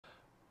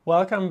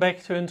Welcome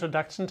back to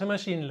Introduction to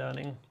Machine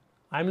Learning.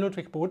 I'm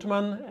Ludwig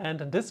Botemann, and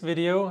in this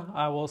video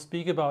I will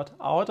speak about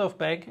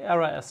out-of-bag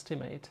error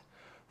estimate.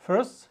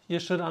 First, you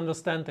should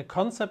understand the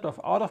concept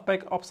of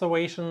out-of-bag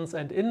observations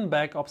and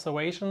in-bag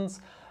observations,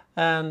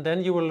 and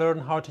then you will learn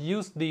how to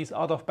use these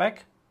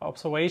out-of-bag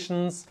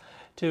observations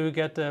to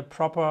get a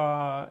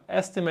proper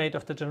estimate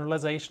of the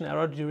generalization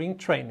error during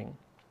training.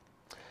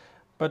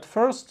 But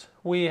first,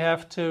 we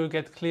have to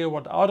get clear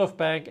what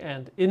out-of-bag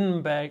and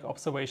in-bag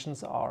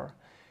observations are.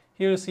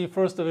 Here you see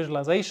first the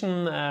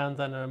visualization and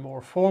then a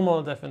more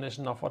formal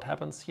definition of what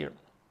happens here.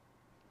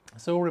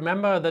 So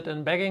remember that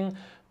in bagging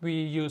we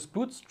use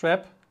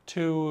Bootstrap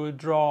to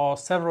draw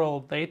several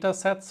data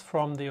sets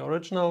from the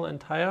original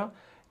entire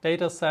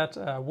data set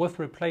with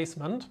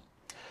replacement.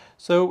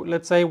 So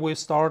let's say we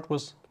start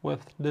with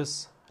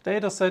this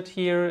data set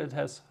here. It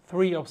has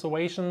 3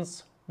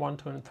 observations, 1,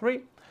 2, and 3.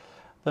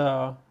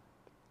 The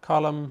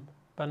column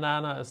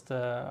banana is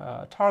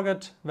the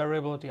target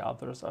variable, the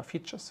others are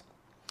features.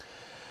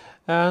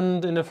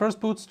 And in the first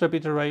Bootstrap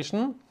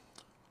iteration,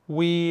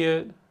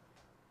 we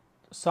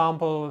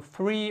sample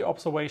 3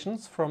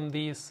 observations from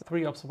these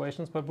 3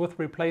 observations, but with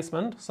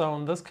replacement. So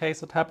in this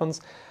case, it happens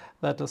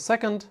that the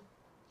second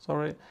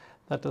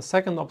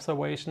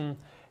observation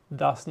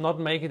does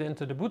not make it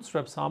into the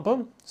Bootstrap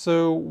sample.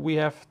 So we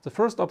have the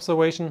first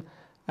observation,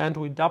 and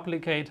we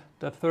duplicate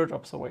the third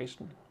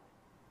observation.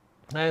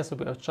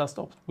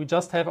 So we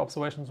just have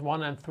observations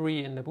 1 and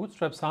 3 in the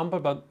Bootstrap sample,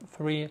 but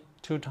 3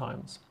 2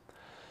 times.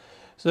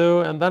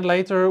 So, and then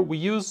later we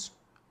use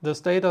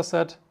this data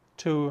set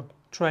to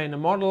train a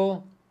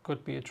model.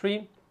 Could be a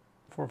tree.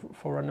 For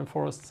random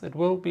forests it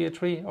will be a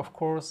tree, of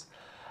course.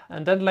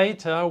 And then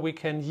later we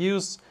can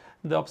use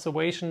the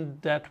observation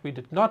that we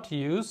did not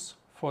use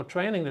for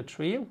training the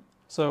tree,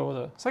 so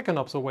the second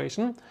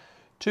observation,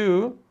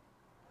 to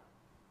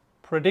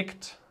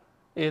predict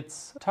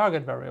its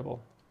target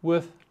variable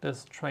with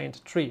this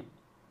trained tree.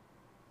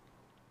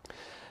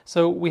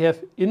 So we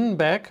have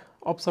in-bag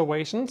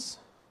observations.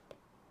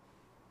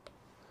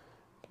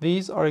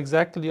 These are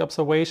exactly the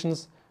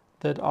observations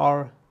that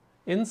are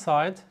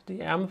inside the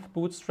mth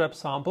Bootstrap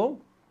sample.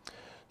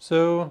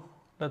 So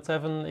let's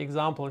have an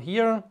example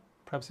here.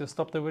 Perhaps you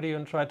stop the video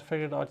and try to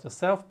figure it out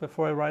yourself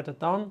before I write it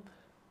down.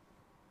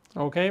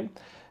 Okay,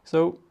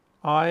 so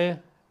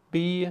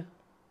IB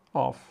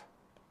of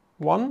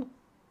 1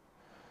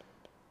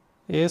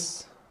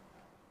 is,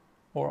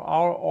 or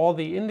are all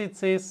the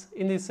indices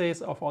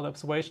of all the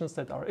observations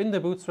that are in the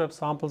Bootstrap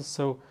samples,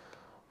 so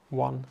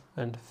 1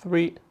 and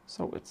 3,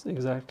 so it's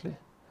exactly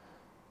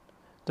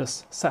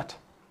this set.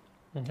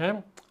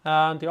 Okay,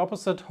 and the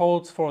opposite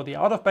holds for the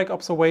out-of-bag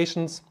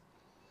observations.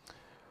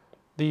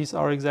 These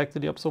are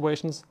exactly the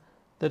observations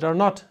that are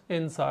not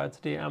inside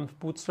the mth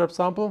Bootstrap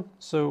sample,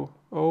 so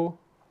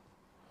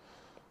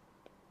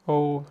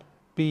OB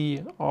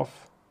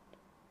of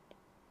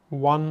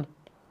 1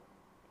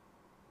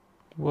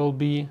 will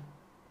be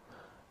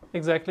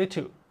exactly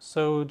 2,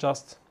 so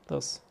just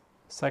this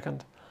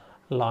second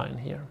line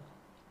here.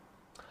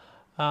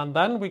 And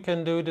then we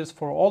can do this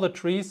for all the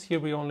trees. Here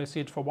we only see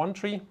it for one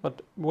tree,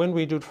 but when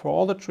we do it for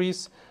all the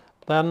trees,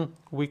 then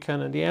we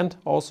can in the end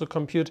also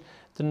compute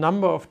the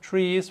number of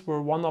trees where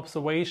one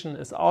observation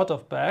is out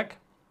of bag.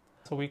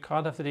 So we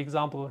can't have the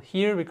example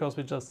here because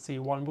we just see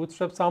one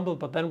Bootstrap sample,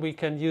 but then we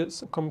can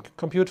use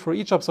compute for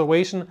each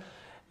observation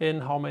in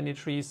how many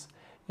trees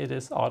it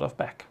is out of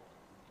bag.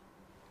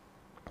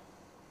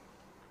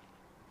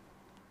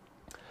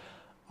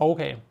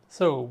 Okay,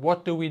 so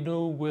what do we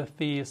do with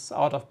these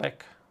out of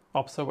bag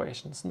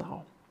observations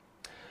now?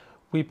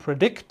 We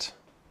predict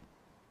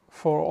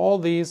for all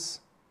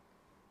these,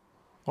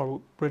 or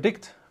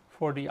predict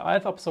for the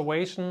ith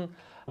observation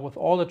with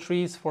all the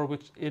trees for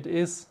which it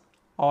is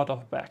out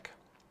of bag.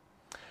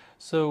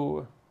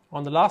 So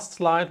on the last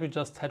slide we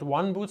just had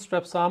one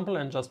Bootstrap sample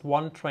and just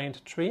one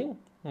trained tree.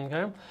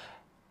 Okay,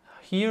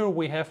 here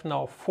we have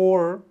now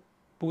 4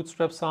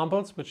 Bootstrap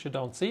samples, which you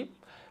don't see,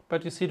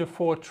 but you see the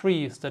 4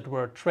 trees that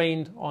were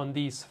trained on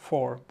these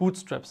 4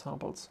 Bootstrap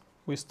samples.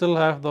 We still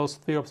have those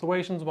 3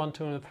 observations, 1,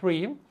 2, and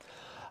 3.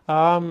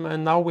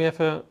 And now we have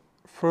a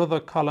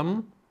further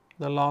column,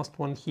 the last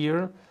one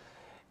here.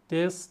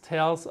 This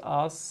tells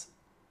us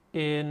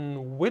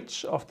in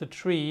which of the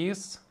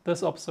trees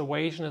this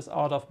observation is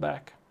out of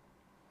bag.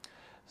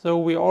 So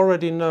we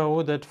already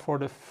know that for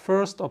the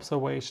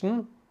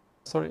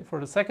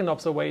second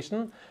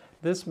observation,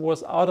 this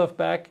was out of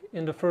bag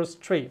in the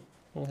first tree.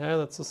 Okay,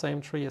 that's the same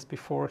tree as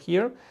before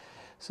here.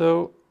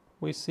 So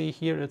we see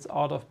here it's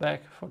out of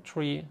bag for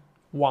tree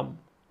 1.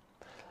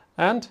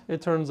 And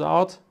it turns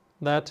out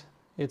that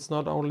it's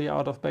not only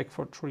out of bag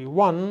for tree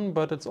 1,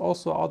 but it's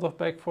also out of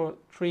bag for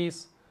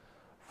trees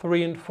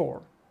 3 and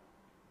 4.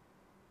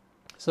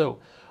 So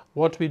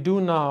what we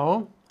do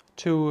now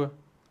to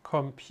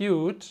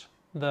compute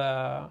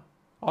the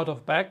out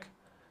of bag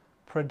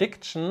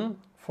prediction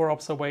for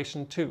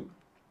observation 2.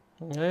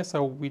 Okay,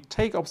 so we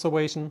take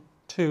observation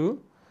 2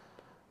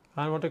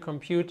 and want to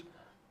compute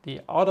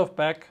the out of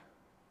bag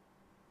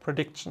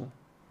prediction.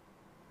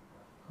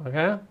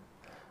 Okay,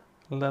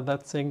 let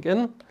that sink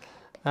in,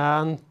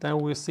 and then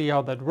we see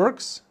how that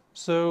works.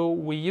 So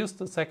we use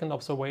the second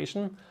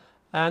observation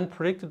and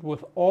predict it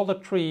with all the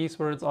trees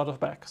where it's out of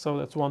back. So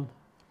that's 1,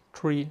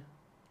 3,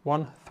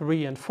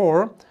 and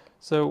 4.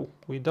 So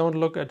we don't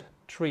look at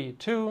tree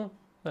 2,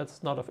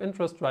 that's not of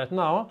interest right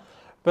now,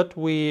 but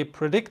we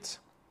predict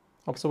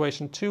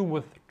observation 2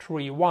 with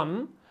tree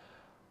 1.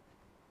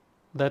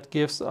 That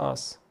gives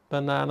us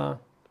banana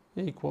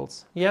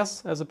equals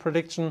yes as a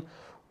prediction,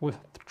 with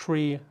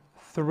tree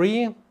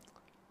 3,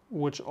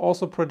 which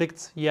also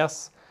predicts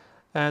yes,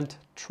 and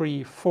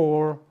tree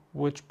 4,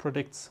 which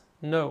predicts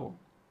no.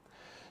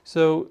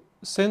 So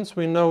since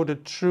we know the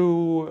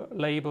true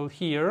label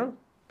here,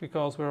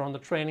 because we're on the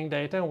training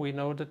data, we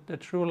know that the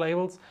true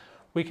labels,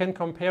 we can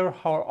compare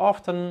how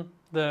often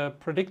the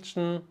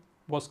prediction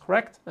was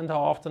correct and how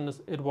often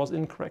it was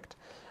incorrect.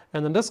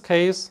 And in this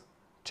case,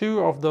 2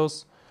 of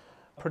those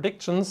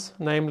predictions,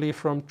 namely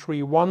from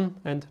tree 1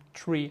 and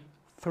tree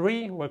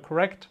 3, were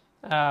correct,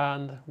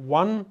 and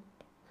 1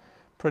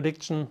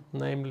 prediction,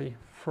 namely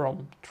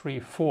from tree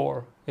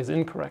 4, is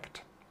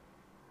incorrect.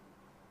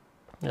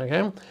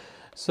 Okay,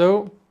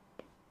 so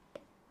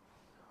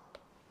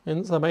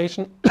in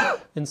summation,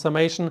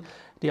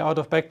 the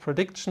out-of-back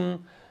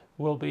prediction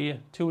will be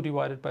 2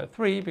 divided by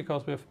 3,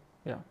 because we've,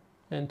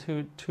 in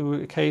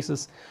two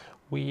cases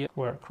we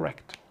were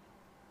correct.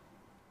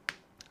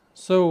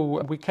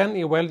 So we can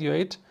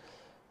evaluate.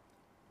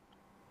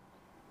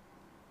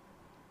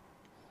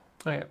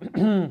 Okay.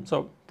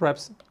 So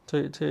perhaps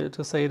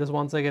to say this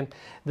once again,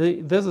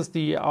 this is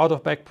the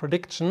out-of-back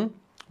prediction,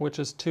 which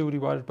is 2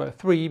 divided by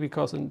 3,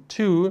 because in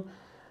 2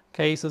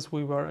 cases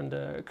we were in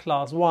the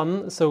class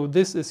 1. So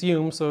this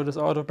assumes, so this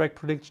out-of-back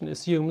prediction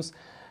assumes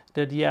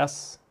that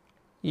yes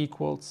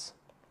equals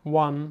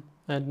 1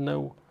 and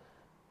no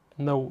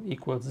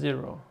equals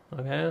 0.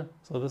 Okay,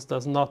 so this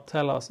does not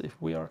tell us if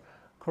we are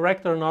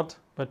correct or not,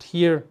 but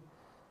here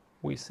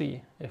we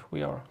see if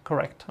we are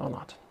correct or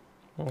not.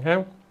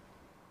 Okay,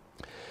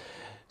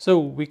 so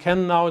we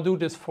can now do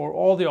this for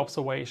all the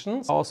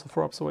observations, also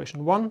for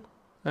observation 1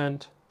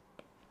 and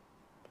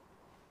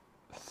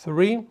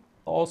 3.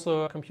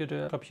 Also compute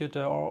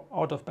our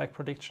out-of-back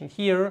prediction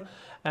here,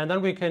 and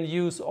then we can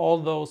use all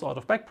those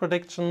out-of-back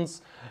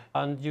predictions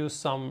and use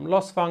some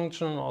loss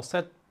function or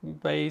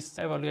set-based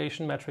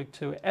evaluation metric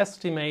to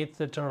estimate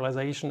the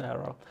generalization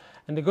error.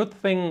 And the good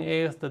thing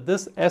is that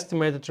this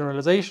estimated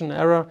generalization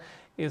error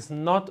is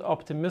not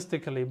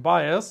optimistically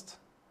biased,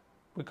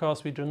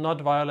 because we do not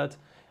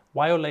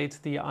violate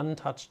the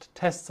untouched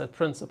test set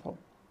principle.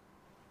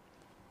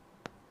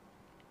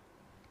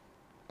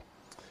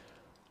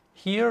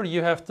 Here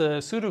you have the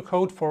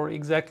pseudocode for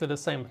exactly the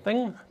same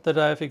thing that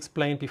I've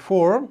explained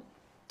before.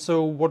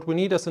 So what we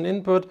need as an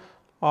input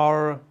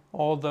are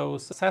all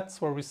those sets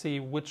where we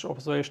see which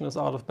observation is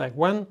out of back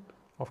when.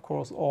 Of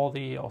course, all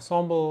the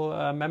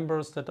ensemble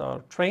members that are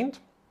trained,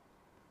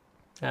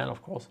 and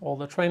of course all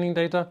the training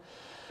data.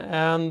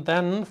 And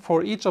then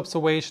for each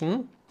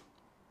observation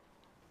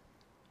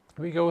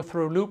we go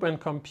through loop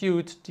and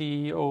compute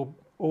the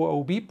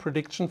OOB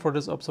prediction for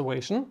this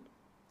observation.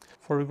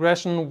 For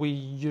regression we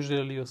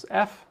usually use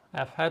f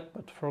hat,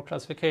 but for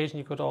classification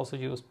you could also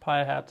use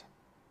pi hat,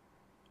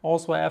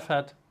 also f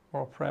hat,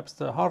 or perhaps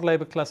the hard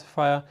label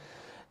classifier.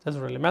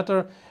 Doesn't really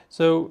matter.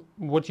 So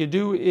what you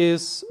do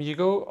is you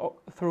go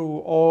through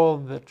all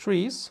the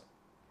trees,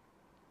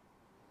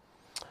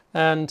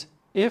 and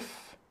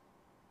if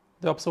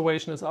the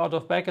observation is out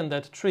of back in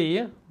that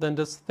tree, then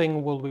this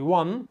thing will be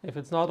 1. If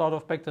it's not out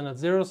of back, then it's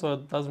 0, so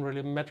it doesn't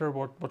really matter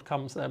what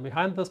comes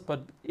behind this.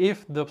 But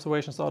if the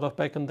observation is out of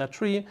back in that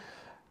tree,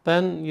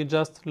 then you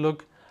just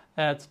look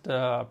at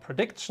the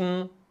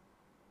prediction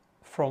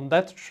from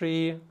that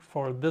tree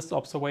for this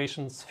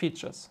observation's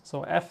features.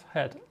 So f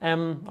hat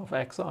m of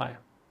xi.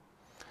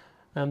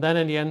 And then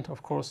in the end,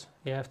 of course,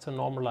 you have to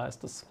normalize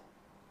this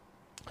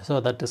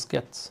so that this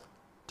gets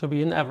to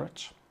be an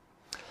average.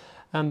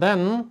 And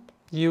then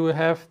you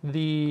have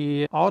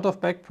the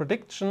out-of-back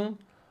prediction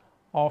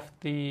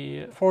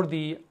for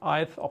the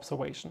ith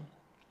observation.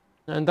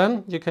 And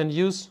then you can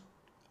use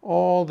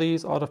all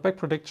these out-of-back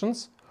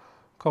predictions,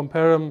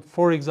 compare them,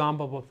 for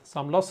example, with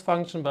some loss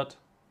function, but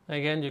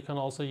again, you can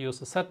also use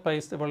a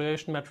set-based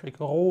evaluation metric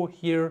rho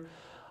here,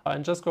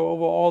 and just go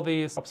over all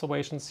these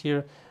observations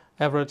here,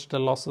 average the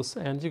losses,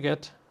 and you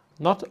get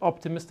not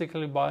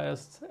optimistically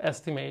biased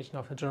estimation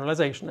of a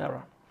generalization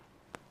error.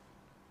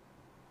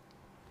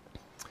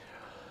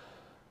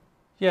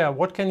 Yeah,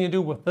 what can you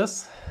do with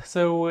this?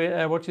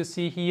 So what you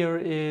see here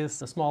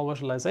is a small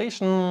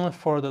visualization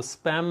for the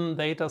spam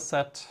data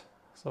set.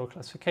 So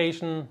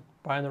classification,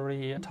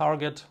 binary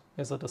target,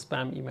 is it a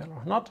spam email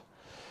or not?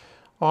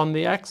 On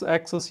the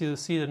x-axis you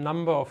see the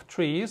number of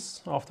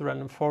trees of the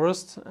random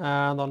forest,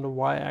 and on the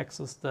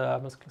y-axis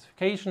the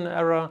misclassification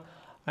error,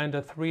 and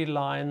the 3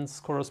 lines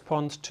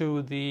correspond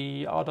to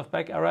the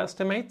out-of-back error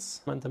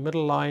estimates, and the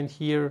middle line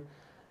here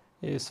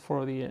is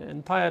for the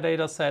entire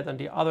data set, and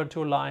the other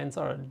 2 lines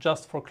are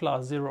just for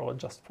class 0 or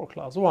just for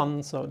class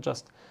 1, so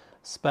just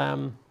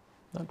spam,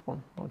 that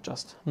one, or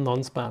just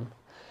non-spam,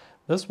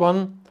 this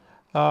one.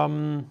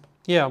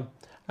 Yeah,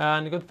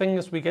 and the good thing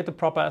is we get the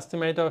proper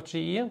estimator of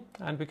GE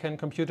and we can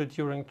compute it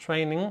during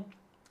training.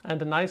 And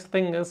the nice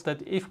thing is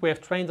that if we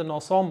have trained an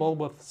ensemble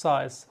with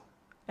size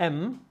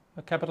M,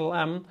 a capital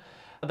M,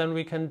 then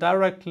we can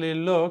directly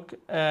look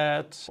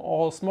at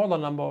all smaller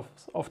number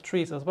of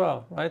trees as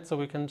well, right? So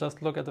we can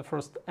just look at the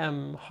first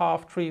M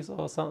half trees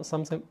or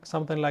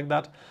something like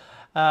that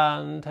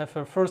and have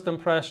a first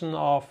impression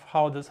of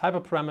how this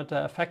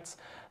hyperparameter affects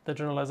the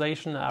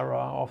generalization error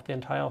of the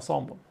entire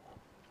ensemble.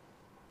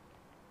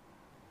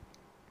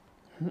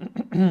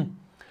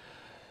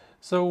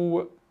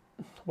 So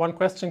one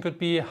question could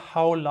be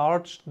how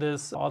large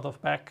this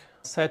out-of-bag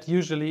set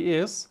usually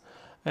is,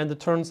 and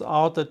it turns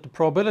out that the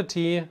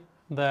probability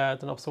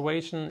that an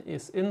observation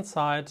is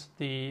inside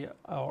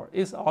or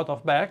is out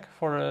of bag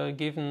for a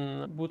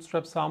given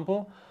bootstrap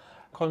sample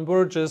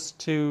converges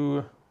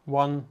to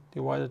 1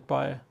 divided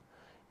by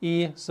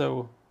E,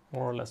 so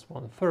more or less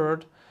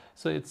 1/3.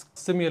 So it's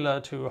similar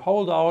to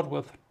holdout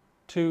with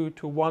 2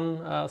 to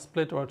 1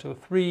 split or to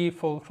 3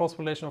 full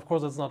cross-validation. Of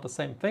course, it's not the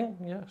same thing,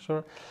 yeah,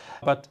 sure,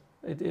 but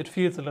it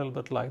feels a little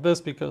bit like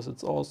this because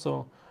it's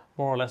also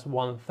more or less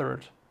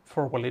 1/3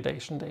 for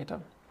validation data.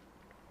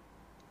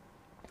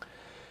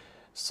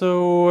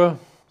 So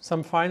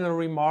some final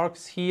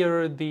remarks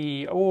here.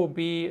 The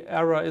OOB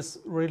error is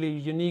really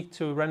unique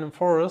to random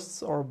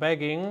forests or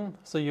bagging,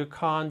 so you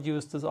can't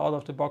use this out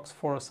of the box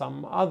for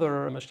some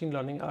other machine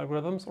learning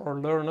algorithms or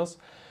learners.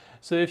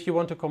 So if you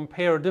want to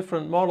compare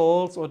different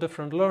models or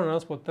different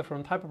learners with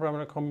different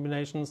hyperparameter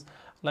combinations,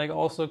 like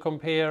also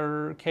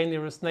compare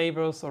k-nearest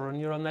neighbors or a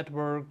neural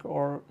network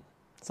or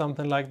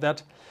something like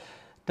that,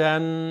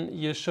 then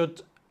you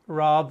should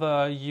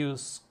rather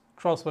use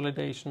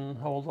cross-validation,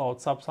 holdout,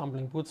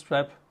 subsampling,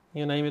 bootstrap,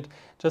 you name it,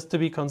 just to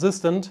be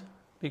consistent,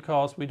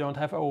 because we don't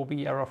have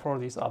OOB error for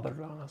these other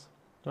learners,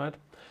 right?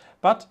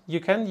 But you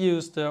can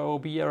use the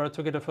OOB error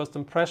to get a first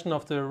impression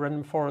of the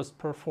random forest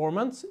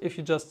performance. If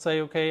you just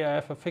say, okay, I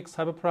have a fixed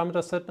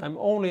hyperparameter set, I'm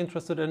only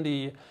interested in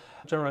the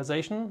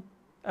generalization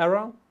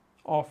error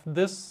of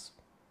this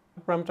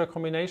parameter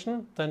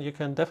combination, then you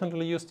can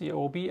definitely use the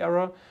OOB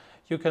error.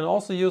 You can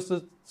also use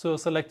it to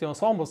select the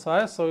ensemble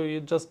size, so you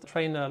just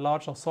train a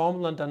large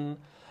ensemble and then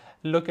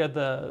look at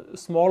the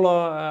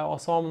smaller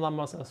ensemble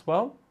numbers as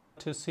well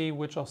to see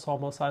which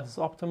ensemble size is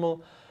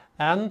optimal.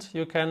 And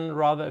you can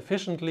rather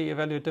efficiently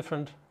evaluate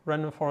different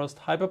random forest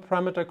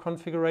hyperparameter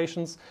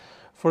configurations.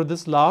 For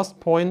this last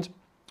point,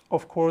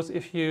 of course,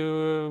 if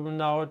you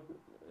now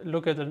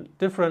look at a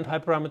different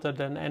hyperparameter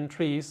than n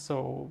trees,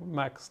 so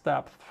max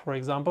depth, for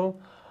example,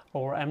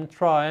 or m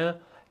trie,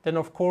 then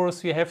of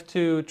course you have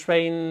to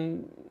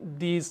train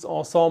these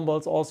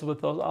ensembles also with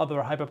those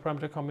other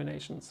hyperparameter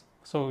combinations.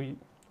 So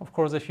of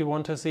course, if you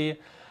want to see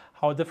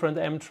how different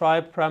m trie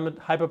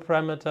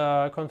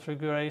hyperparameter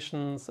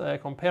configurations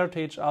compare to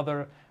each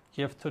other,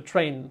 you have to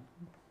train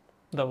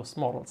those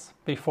models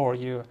before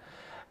you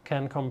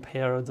can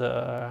compare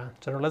the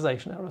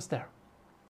generalization errors there.